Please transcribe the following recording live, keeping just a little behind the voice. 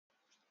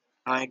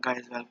Hi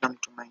guys, welcome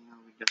to my new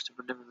video. So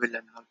today we will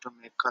learn how to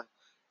make a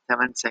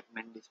 7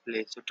 segment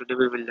display. So today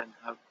we will learn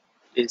how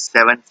is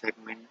 7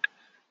 segment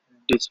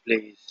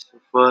display. So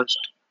first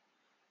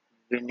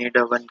we need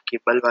a one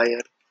cable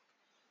wire,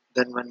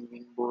 then one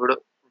wing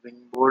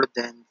board,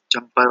 then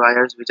jumper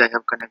wires which I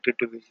have connected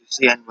to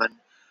VCC and one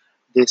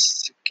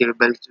this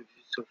cable.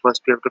 So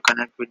first we have to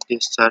connect with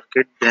this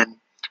circuit, then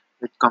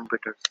with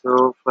computer.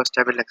 So first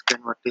I will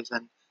explain what is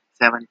an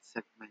 7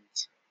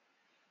 segments.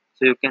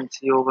 So you can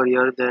see over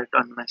here that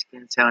on my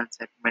screen 7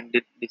 segment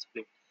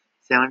display.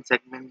 7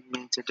 segment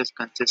means it is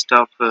consist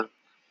of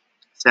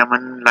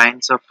 7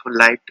 lines of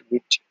light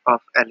which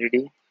of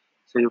LED.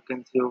 So you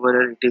can see over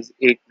here it is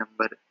 8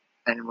 number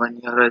and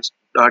one here is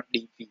dot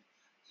DP.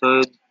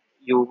 So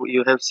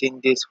you have seen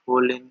this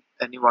hole in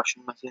any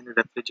washing machine,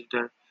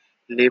 refrigerator,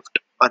 lift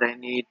or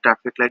any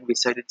traffic light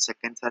beside it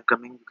seconds are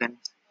coming. You can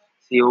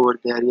see over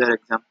there your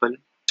example.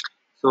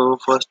 So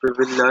first we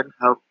will learn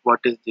how what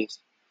is this.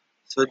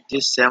 So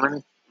this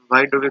seven,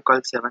 why do we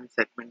call 7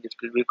 segment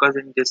display? Because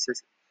in this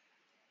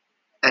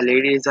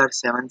LEDs are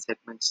 7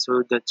 segments,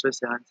 so that's why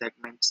 7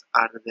 segments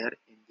are there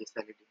in this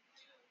LED.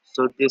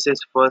 So this is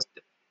first,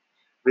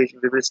 we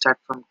will start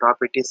from top.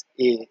 It is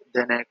A,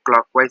 then a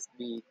clockwise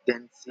B,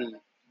 then C,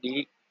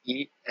 D,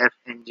 E, F,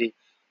 and G.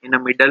 In a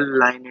middle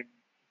line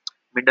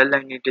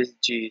it is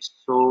G.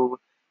 So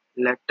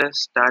let us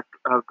start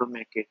how to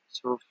make it.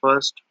 So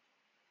first,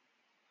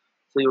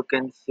 so you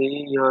can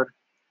see here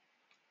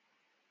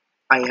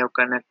I have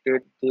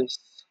connected this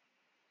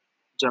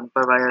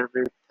jumper wire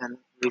with an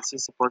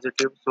VCC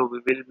positive, so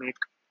we will make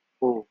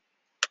O.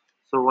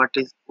 So what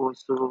is O?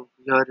 So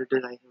here it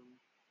is. I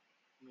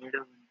have made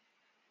a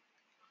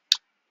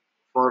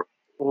for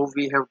O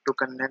we have to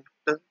connect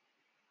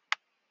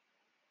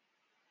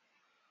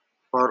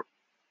for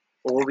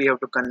O we have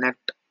to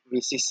connect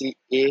VCC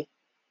A,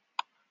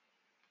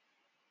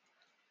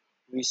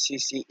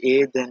 VCC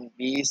A, then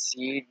B,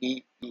 C,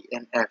 D, E,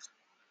 and F.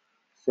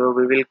 So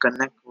we will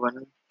connect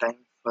one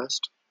time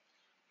first.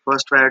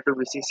 First wire to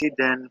VCC,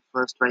 then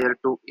first wire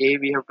to A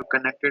we have to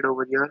connect it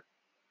over here.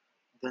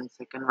 Then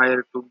second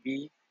wire to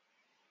B,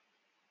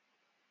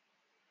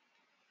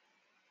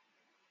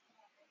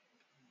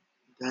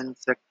 then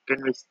third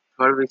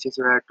VCC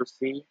wire to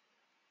C,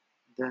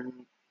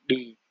 then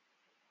D,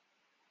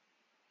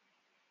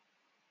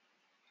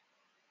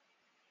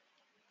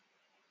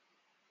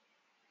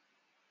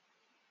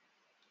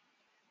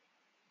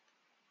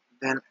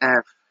 then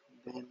F,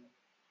 then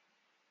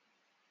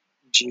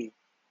G.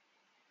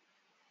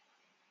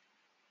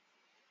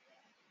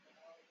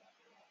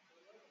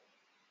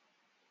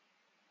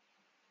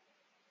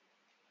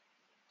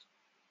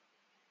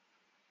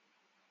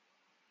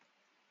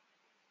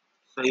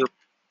 So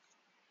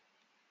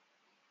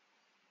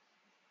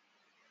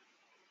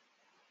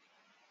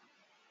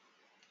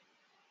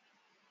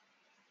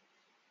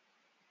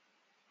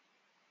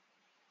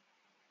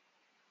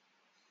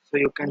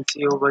you can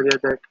see over here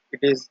that it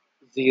is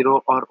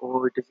 0 or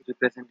O, it is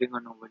representing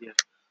on over here.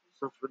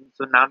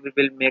 So now we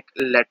will make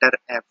letter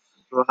F.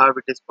 So how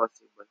it is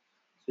possible?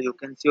 So you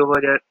can see over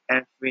here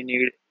F we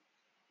need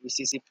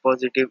VCC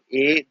positive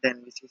A,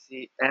 then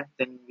VCC F,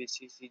 then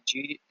VCC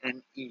G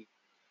and E.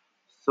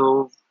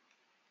 So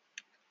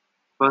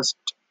first,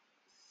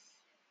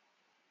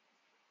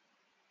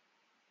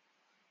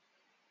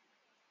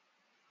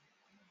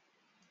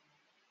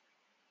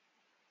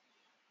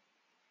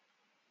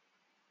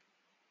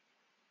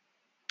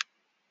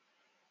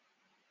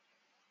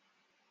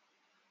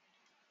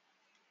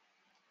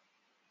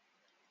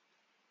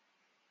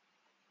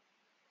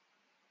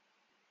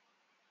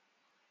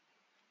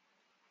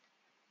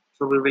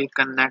 so we will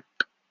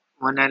connect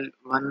one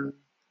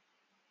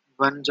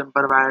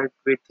jumper wire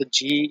with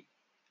G.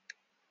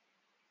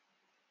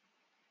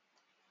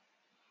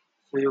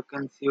 So you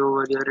can see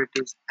over here it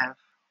is F.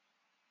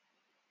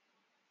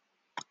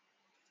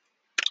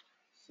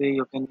 See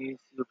you can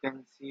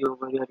see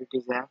over here it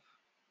is F.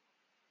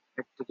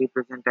 It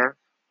represent F.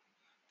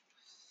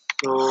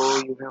 So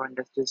you have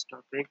understood this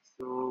topic.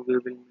 So we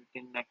will meet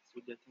in next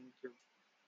video. Thank you.